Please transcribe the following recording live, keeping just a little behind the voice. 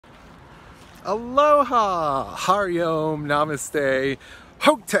Aloha, Hariom, Namaste,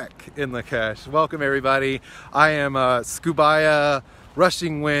 Hotek in Lakesh. Welcome everybody. I am Scoobiah,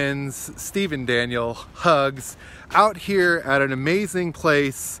 Rushing Winds, Stephen Daniel, Hugs, out here at an amazing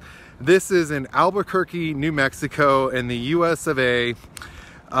place. This is in Albuquerque, New Mexico in the US of A.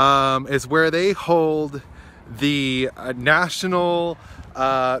 Is where they hold the National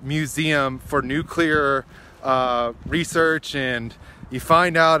Museum for Nuclear Research, and you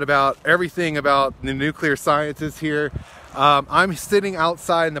find out about everything about the nuclear sciences here. I'm sitting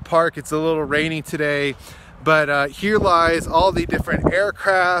outside in the park. It's a little rainy today, but here lies all the different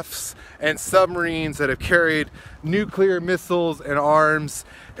aircrafts and submarines that have carried nuclear missiles and arms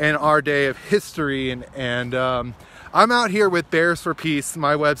in our day of history. And I'm out here with Bears for Peace.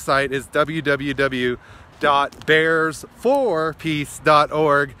 My website is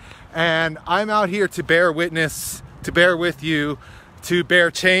www.bearsforpeace.org, and I'm out here to bear witness, to bear with you, to bear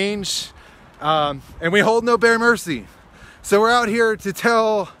change, and we hold no bear mercy. So we're out here to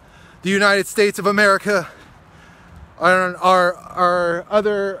tell the United States of America and our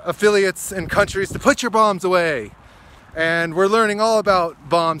other affiliates and countries to put your bombs away. And we're learning all about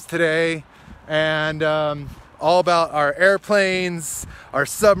bombs today, and all about our airplanes, our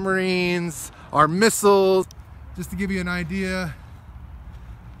submarines, our missiles. Just to give you an idea,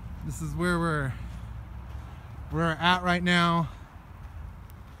 this is where we're at right now.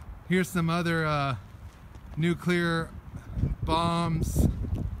 Here's some other nuclear bombs.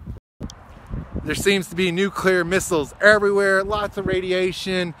 There seems to be nuclear missiles everywhere, lots of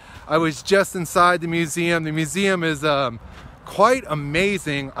radiation. I was just inside the museum. The museum is quite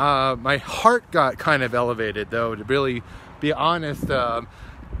amazing. My heart got kind of elevated though, to really be honest,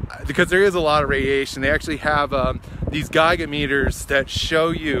 because there is a lot of radiation. They actually have these Geiger meters that show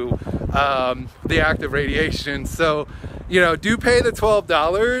you the active radiation. So, you know, do pay the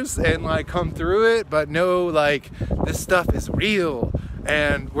 $12 and like come through it, but know like this stuff is real,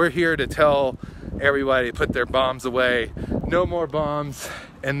 and we're here to tell everybody to put their bombs away. No more bombs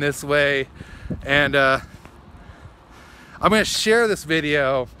in this way. And I'm going to share this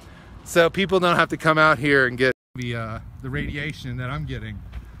video so people don't have to come out here and get the radiation that I'm getting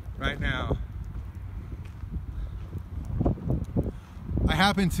right now. I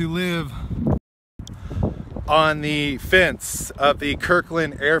happen to live on the fence of the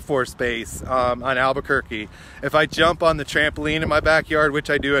Kirkland Air Force Base on Albuquerque. If I jump on the trampoline in my backyard, which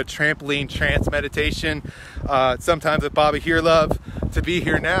I do a trampoline trance meditation, sometimes with Bobby Hearlove, to be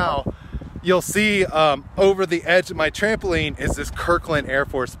here now, you'll see over the edge of my trampoline is this Kirkland Air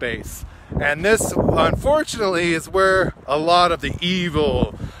Force Base. And this, unfortunately, is where a lot of the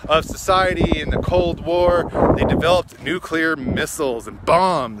evil of society in the Cold War, they developed nuclear missiles and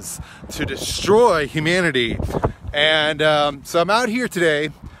bombs to destroy humanity. And so I'm out here today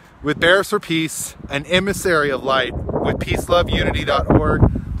with Bears for Peace, an emissary of light, with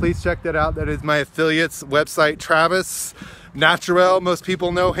peaceloveunity.org. Please check that out. That is my affiliate's website. Travis Naturel, most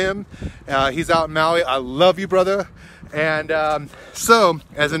people know him. He's out in Maui. I love you, brother. And so,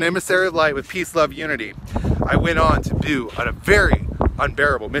 as an emissary of light with Peace, Love, Unity, I went on to do a very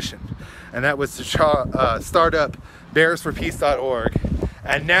unbearable mission, and that was to start up bearsforpeace.org.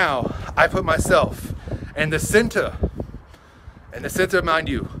 And now I put myself in the center, mind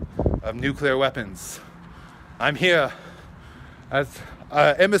you, of nuclear weapons. I'm here as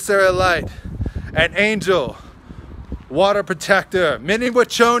emissary of light, an angel, water protector, Mini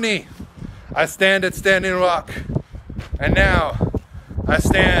Wachoni. I stand at Standing Rock. And now, I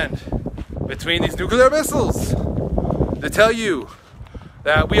stand between these nuclear missiles to tell you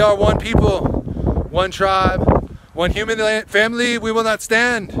that we are one people, one tribe, one human family. We will not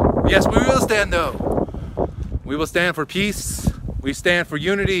stand. Yes, we will stand though. We will stand for peace. We stand for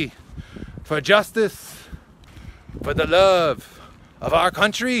unity, for justice, for the love of our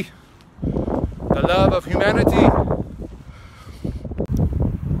country, the love of humanity.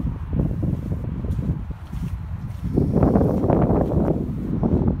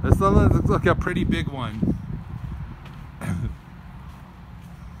 This one looks like a pretty big one.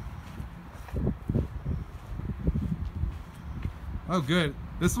 Oh good.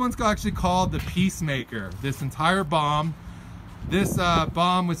 This one's actually called the Peacemaker. This entire bomb. This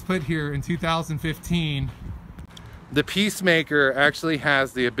bomb was put here in 2015. The Peacemaker actually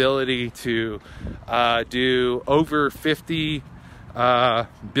has the ability to do over 50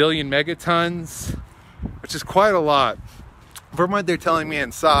 billion megatons, which is quite a lot. From what they're telling me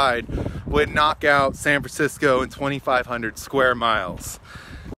inside, would knock out San Francisco in 2,500 square miles.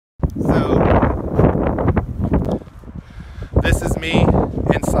 So, this is me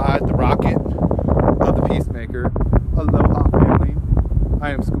inside the rocket of the Peacemaker. Aloha family. I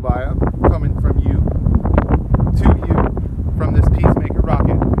am Scoobiah, coming from you, to you, from this Peacemaker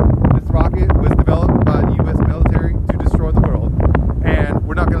rocket. This rocket was developed by the U.S. military to destroy the world, and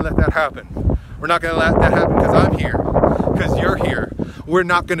we're not going to let that happen. We're not going to let that happen because I'm here, because you're here. We're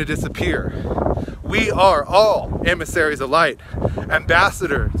not going to disappear. We are all emissaries of light,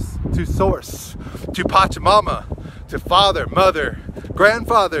 ambassadors to Source, to Pachamama, to Father, Mother,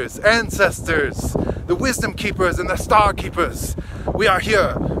 grandfathers, ancestors, the wisdom keepers and the star keepers. We are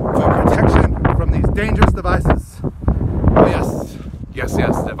here for protection from these dangerous devices. Oh yes, yes,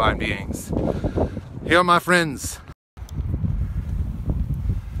 yes, divine beings. Here, my friends.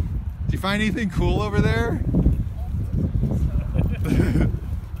 Do you find anything cool over there? Nuclear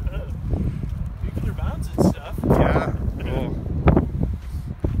bombs and stuff. Yeah, cool.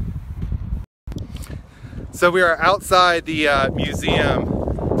 So we are outside the Museum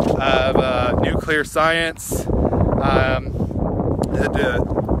of Nuclear Science. It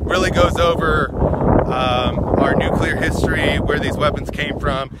really goes over our nuclear history, where these weapons came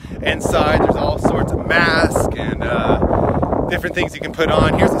from. Inside there's all sorts of masks and different things you can put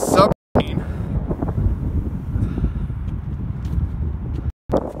on. Here's a submarine.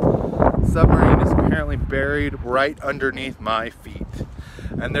 Submarine is apparently buried right underneath my feet.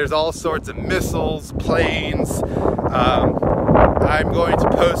 And there's all sorts of missiles, planes. I'm going to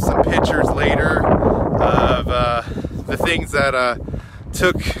post some pictures later of the things that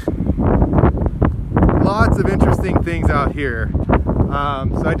took lots of interesting things out here.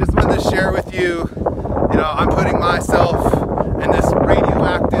 So I just wanted to share with you, I'm putting myself in this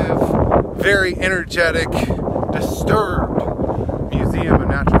radioactive, very energetic, disturbed Museum of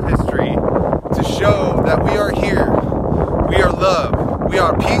Natural History to show that we are here. We are love. We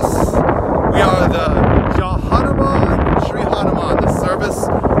are peace. We are the Jai Hanuman and Sri Hanuman, the service,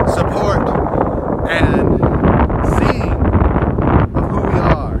 support, and seeing of who we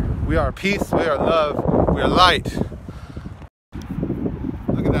are. We are peace. We are love. We are light.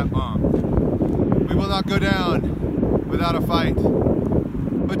 Look at that bomb. We will not go down without a fight.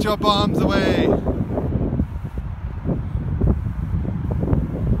 Put your bombs away.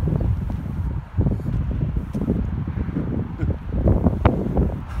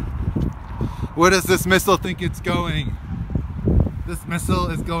 Where does this missile think it's going? This missile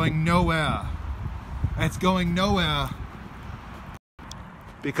is going nowhere. It's going nowhere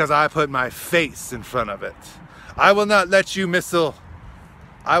because I put my face in front of it. I will not let you, missile.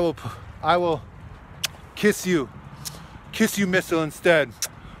 I will kiss you, missile, instead.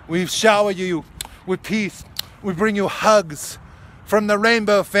 We shower you with peace. We bring you hugs from the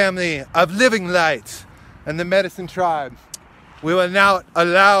rainbow family of living light and the medicine tribe. We will not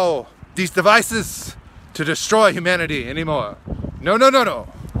allow these devices to destroy humanity anymore. No, no, no, no.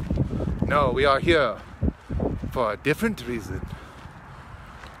 No, we are here for a different reason.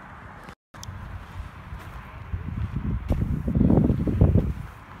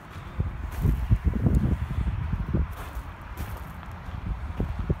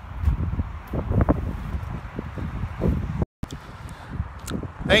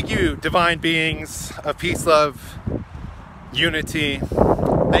 Thank you, divine beings of peace, love, unity.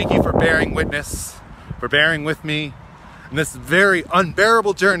 Thank you for bearing witness, for bearing with me in this very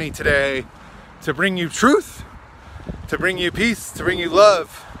unbearable journey today to bring you truth, to bring you peace, to bring you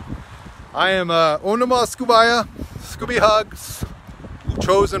love. I am Onoma Scoobiah, Scooby Hugs,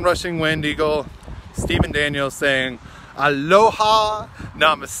 chosen rushing wind eagle, Stephen Daniels, saying Aloha,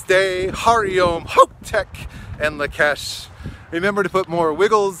 Namaste, Hariom, Hoktek, and Lakesh. Remember to put more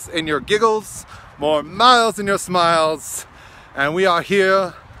wiggles in your giggles, more miles in your smiles, and we are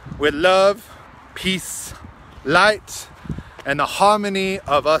here with love, peace, light, and the harmony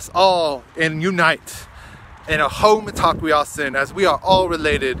of us all in unite in a home Takuyasin, as we are all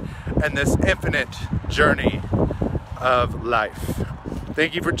related in this infinite journey of life.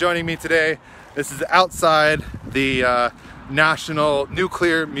 Thank you for joining me today. This is outside the National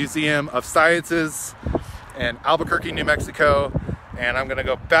Nuclear Museum of Sciences in Albuquerque, New Mexico, and I'm gonna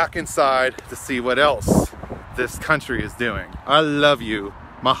go back inside to see what else this country is doing. I love you.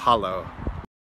 Mahalo.